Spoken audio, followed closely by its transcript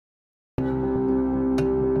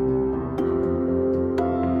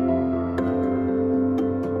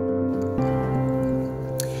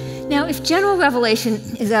if general revelation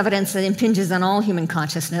is evidence that impinges on all human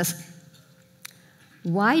consciousness,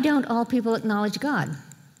 why don't all people acknowledge God?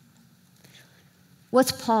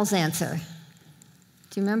 What's Paul's answer?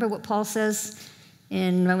 Do you remember what Paul says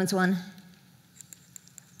in Romans 1?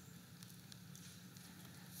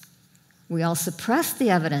 We all suppress the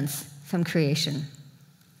evidence from creation.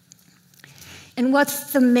 And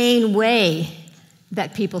what's the main way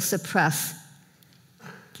that people suppress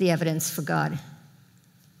the evidence for God?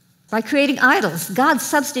 By creating idols, God's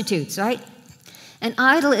substitutes, right? An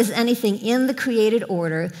idol is anything in the created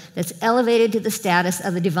order that's elevated to the status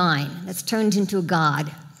of the divine, that's turned into a god,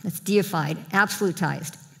 that's deified,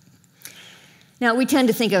 absolutized. Now, we tend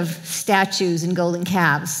to think of statues and golden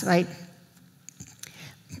calves, right?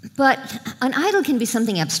 But an idol can be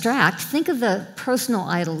something abstract. Think of the personal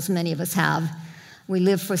idols many of us have. We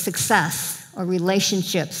live for success or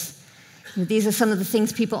relationships. These are some of the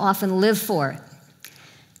things people often live for.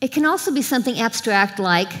 It can also be something abstract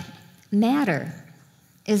like matter.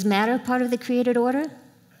 Is matter part of the created order?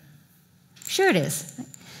 Sure it is.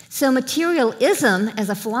 So materialism as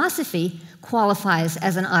a philosophy qualifies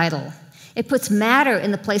as an idol. It puts matter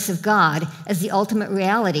in the place of God as the ultimate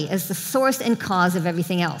reality, as the source and cause of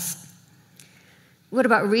everything else. What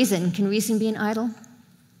about reason? Can reason be an idol?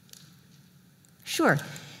 Sure.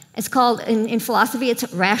 It's called, in philosophy,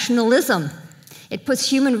 it's rationalism. It puts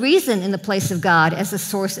human reason in the place of God as the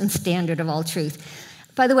source and standard of all truth.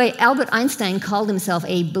 By the way, Albert Einstein called himself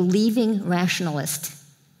a believing rationalist.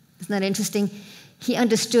 Isn't that interesting? He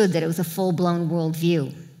understood that it was a full-blown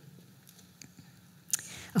worldview,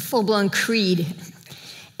 a full-blown creed.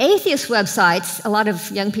 Atheist websites, a lot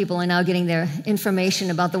of young people are now getting their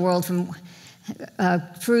information about the world from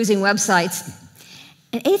perusing websites.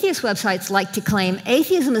 And atheist websites like to claim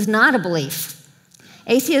atheism is not a belief.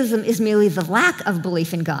 Atheism is merely the lack of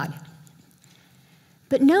belief in God.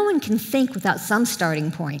 But no one can think without some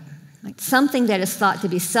starting point, like something that is thought to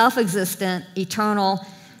be self-existent, eternal,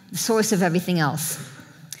 the source of everything else.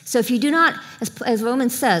 So if you do not, as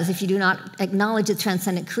Romans says, if you do not acknowledge the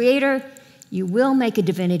transcendent creator, you will make a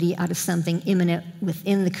divinity out of something immanent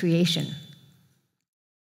within the creation.